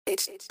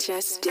It's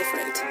just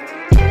different.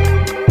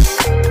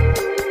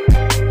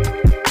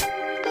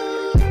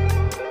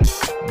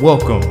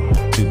 Welcome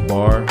to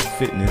B.A.R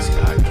Fitness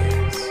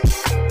Podcast.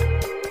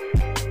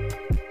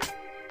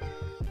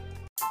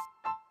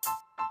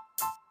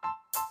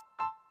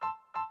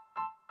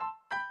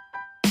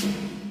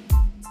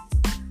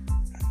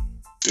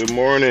 Good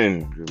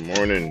morning. Good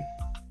morning.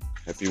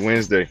 Happy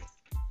Wednesday.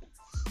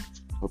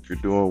 Hope you're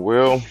doing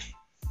well.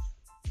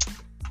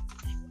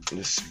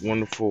 This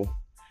wonderful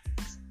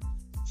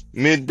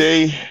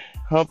midday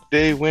hump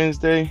day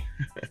Wednesday.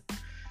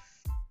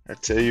 I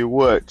tell you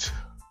what.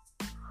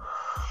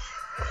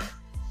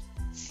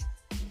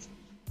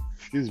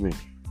 Excuse me.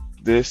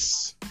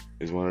 This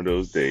is one of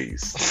those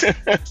days.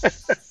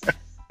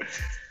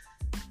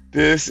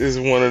 This is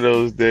one of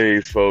those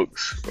days,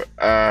 folks, where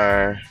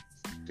I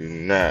do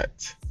not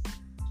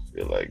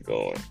feel like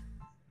going.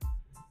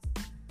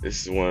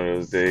 This is one of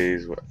those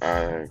days where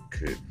I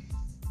could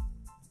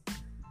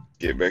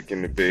get back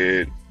in the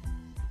bed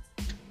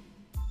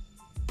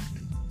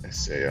and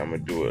say I'm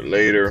going to do it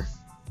later.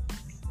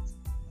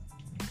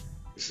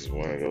 This is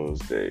one of those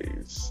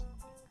days.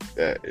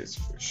 That is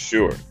for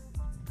sure.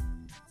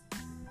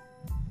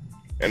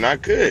 And I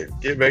could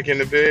get back in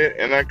the bed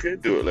and I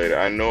could do it later.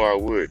 I know I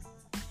would.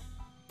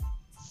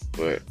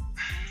 But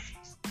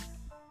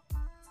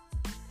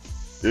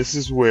this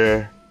is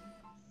where,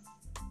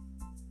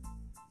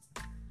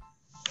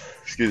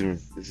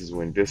 this is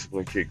when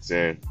discipline kicks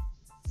in.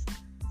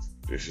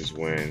 This is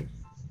when,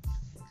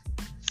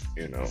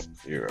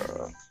 your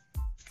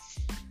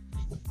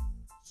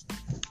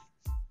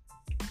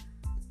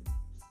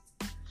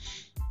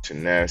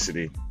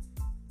tenacity,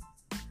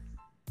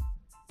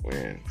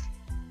 when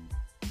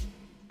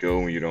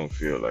you don't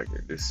feel like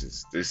it. This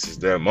is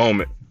that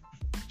moment.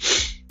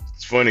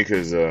 It's funny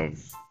because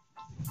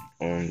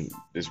on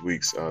this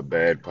week's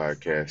B.A.R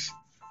podcast,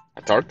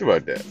 I talked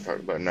about that. I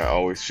talked about not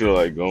always feel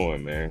like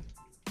going, man.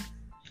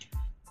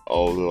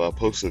 Although I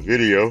post a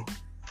video,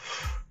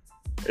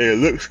 and it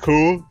looks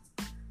cool.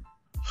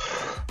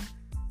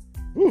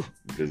 Whew,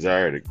 the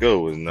desire to go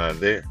was not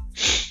there.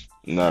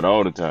 Not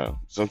all the time.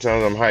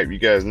 Sometimes I'm hyped. You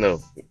guys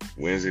know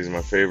Wednesday is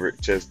my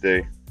favorite chest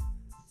day.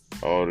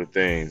 All the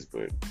things,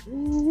 but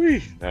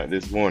not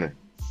this morning.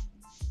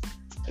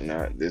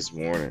 Not this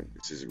morning.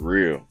 This is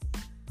real.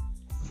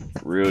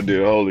 Real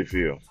deal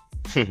Holyfield.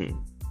 And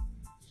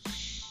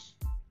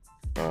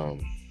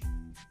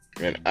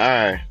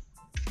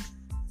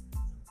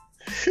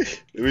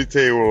let me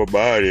tell you what my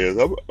body is.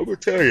 I'm gonna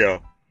tell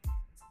y'all.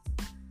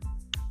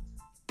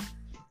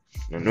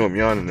 I know I'm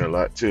yawning a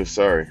lot too.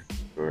 Sorry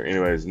for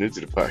anybody who's new to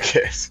the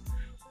podcast.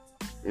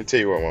 Let me tell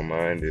you what my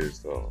mind is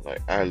though.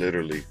 Like I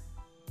literally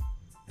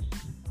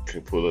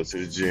could pull up to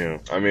the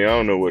gym. I mean, I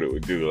don't know what it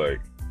would do. Like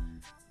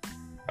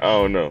I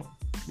don't know,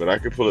 but I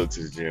could pull up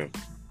to the gym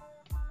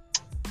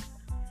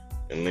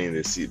and lean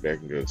this seat back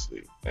and go to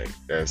sleep. Like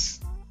that's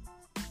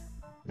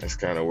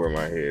kind of where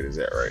my head is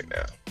at right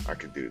now. I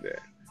could do that.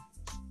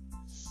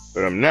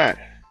 But I'm not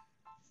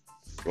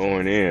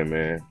going in,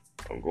 man.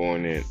 I'm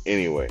going in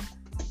anyway.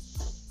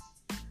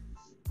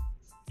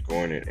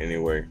 Going in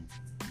anyway.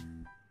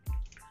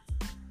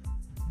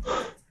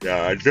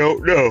 Yeah, I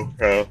don't know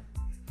how.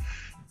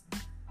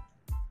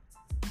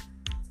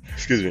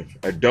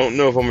 I don't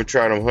know if I'm going to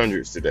try them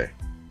hundreds today.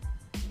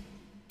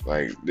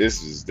 Like,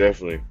 this is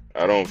definitely,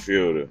 I don't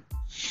feel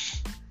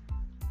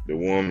the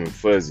warm and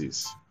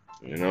fuzzies,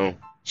 And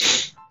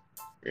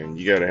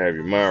you got to have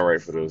your mind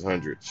right for those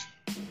hundreds.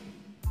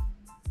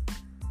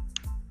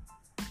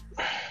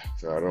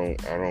 So I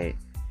don't know.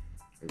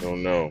 I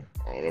don't know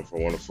if I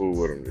want to fool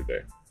with them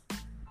today.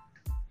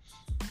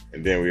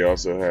 And then we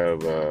also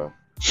have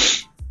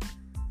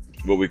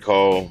what we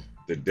call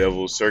the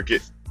Devil's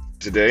Circuit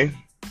today,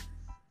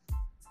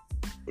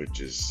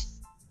 which is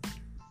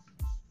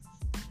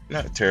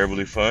not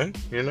terribly fun,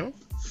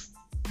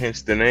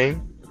 hence the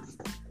name.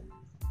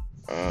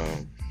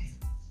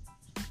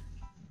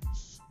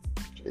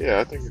 Yeah,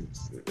 I think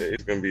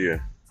it's gonna be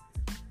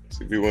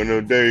one of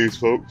those days,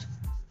 folks.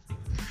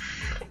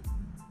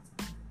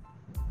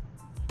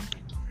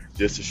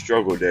 Just a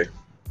struggle day.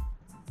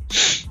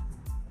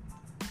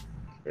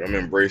 But I'm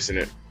embracing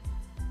it.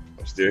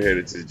 I'm still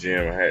headed to the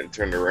gym. I hadn't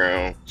turned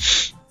around,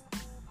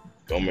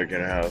 gone back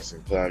in the house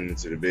and climbed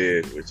into the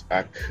bed, which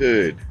I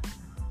could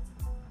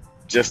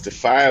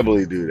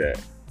justifiably do that.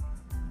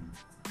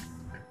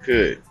 I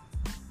could.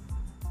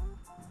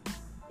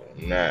 But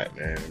I'm not,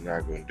 man. I'm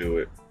not going to do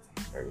it.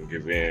 I'm not going to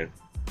give in.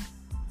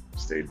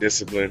 Stay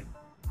disciplined.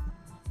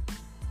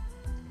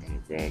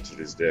 I'm going to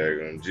this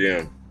daggone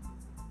gym.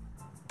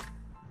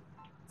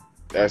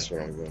 That's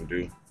what I'm going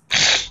to do.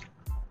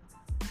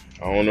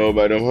 I don't know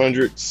about them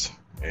hundreds,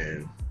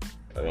 and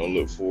I don't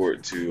look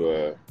forward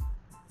to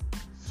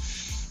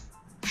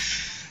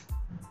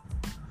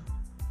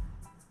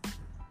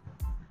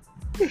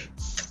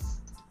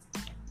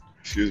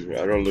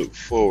I don't look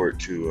forward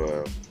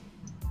to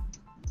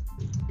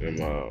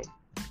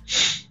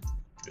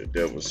the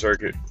Devil's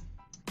Circuit,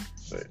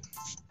 but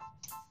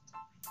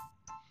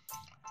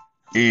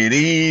it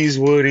is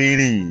what it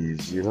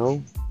is,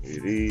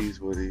 It is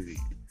what it is.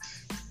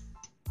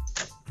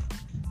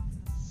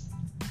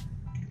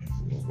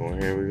 We're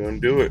going here. We're gonna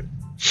do it.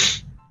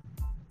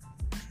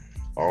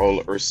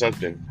 All or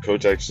something.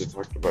 Coach actually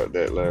talked about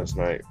that last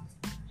night.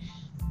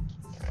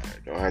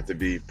 Don't have to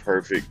be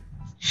perfect.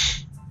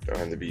 Don't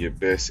have to be your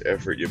best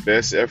effort. Your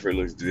best effort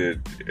looks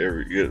good.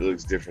 It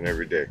looks different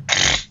every day.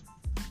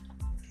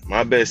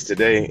 My best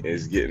today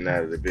is getting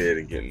out of the bed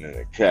and getting in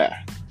the car.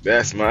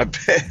 That's my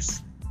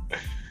best.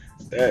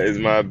 That is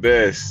my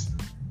best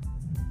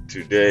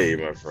today,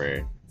 my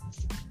friend.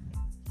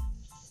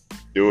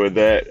 Doing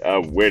that,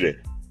 I'm winning.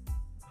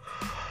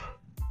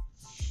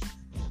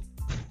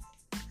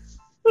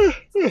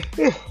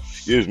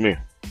 Excuse me.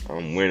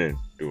 I'm winning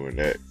doing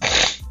that.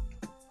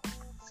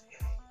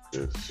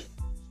 Just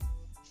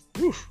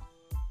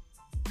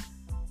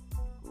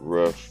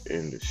rough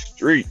in the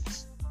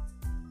streets.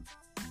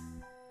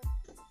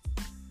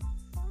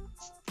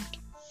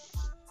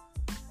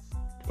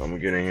 I'm gonna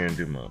get in here and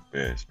do my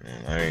best,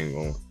 man. I ain't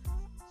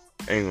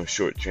gonna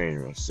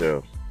shortchange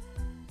myself.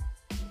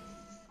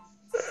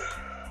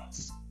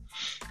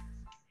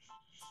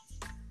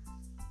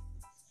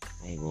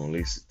 I'm gonna at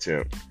least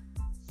attempt.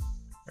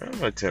 I'm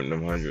gonna attempt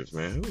them hundreds,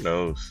 man. Who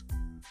knows?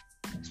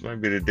 This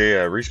might be the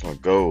day I reach my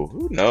goal.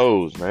 Who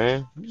knows,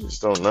 man? You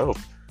just don't know.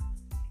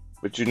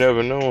 But you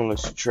never know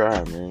unless you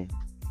try, man.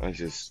 That's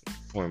just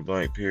point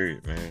blank,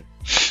 period, man.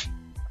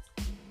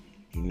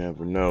 You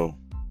never know.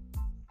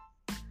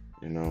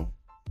 You know,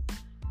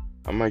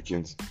 I might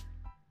can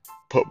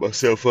pump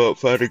myself up,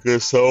 find a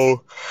good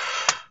song,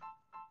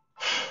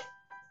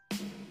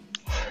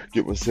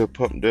 get myself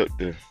pumped up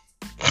to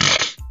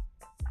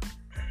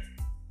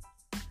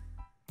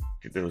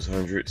get those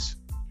hundreds.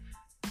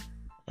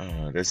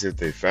 That's if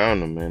they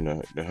found them,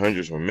 man. The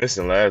hundreds were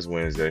missing last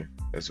Wednesday.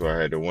 That's why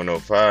I had the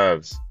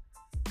 105s.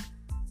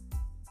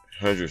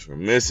 Hundreds were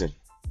missing,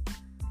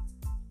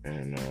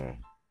 and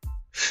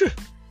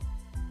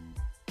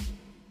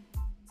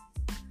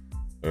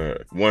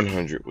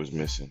 100 was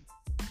missing.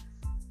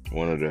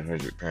 One of the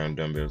 100-pound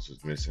dumbbells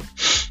was missing.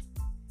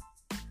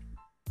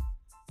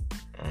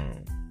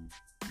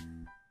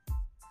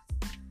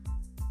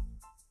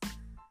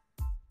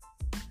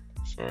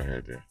 So I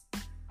had to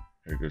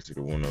go to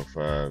the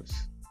 105s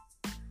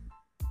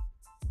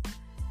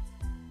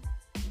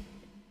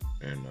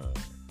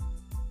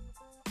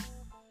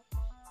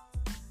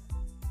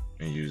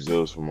and use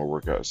those for my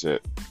workout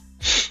set.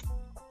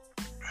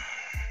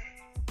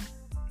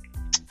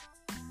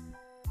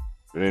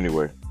 But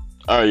anyway,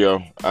 all right,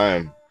 y'all. I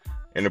am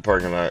in the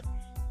parking lot.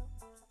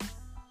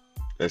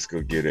 Let's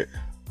go get it.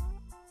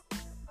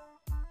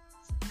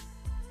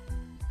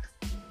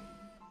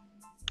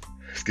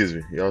 Excuse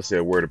me. Y'all say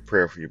a word of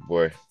prayer for your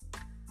boy.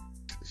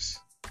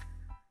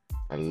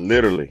 I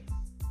literally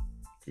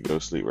could go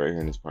sleep right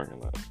here in this parking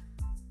lot.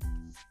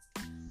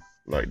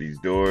 Lock these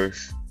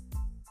doors.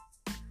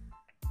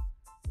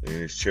 Lay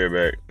this chair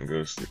back and go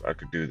to sleep. I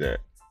could do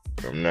that.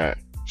 But I'm not.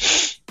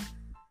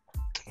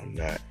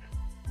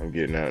 I'm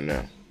getting out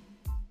now.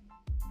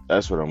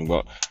 That's what I'm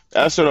going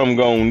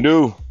to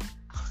do.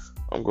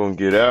 I'm going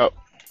to get out.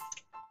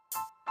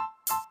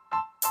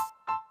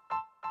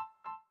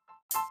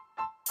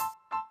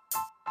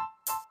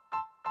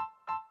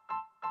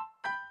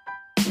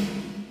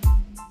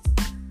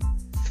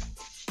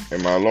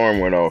 And my alarm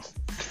went off.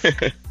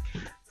 My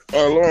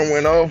alarm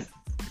went off.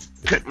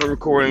 Kept my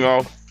recording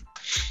off.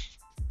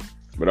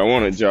 But I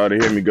wanted y'all to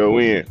hear me go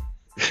in.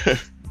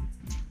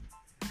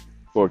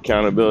 For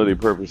accountability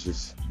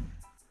purposes.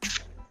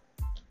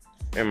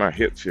 And my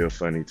hips feel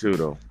funny too,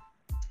 though.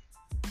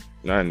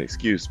 Not an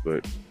excuse,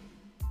 but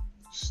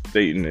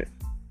stating it.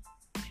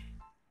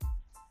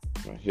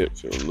 My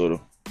hips feel a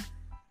little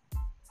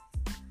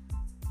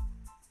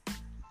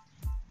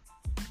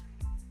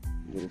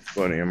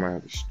funny. I might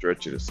have to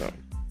stretch it or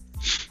something.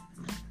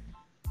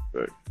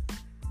 But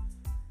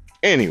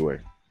anyway,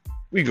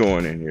 we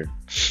going in here.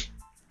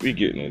 We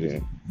getting it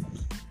in.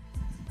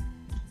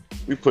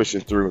 We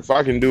pushing through. If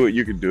I can do it,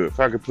 you can do it. If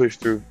I can push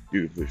through,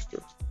 you can push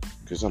through.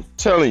 Because I'm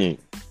telling you,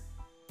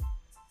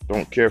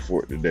 don't care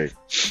for it today.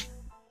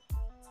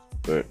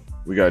 But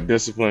we got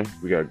discipline.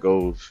 We got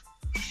goals.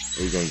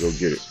 We're going to go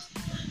get it.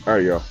 All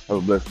right, y'all. Have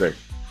a blessed day.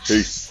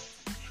 Peace.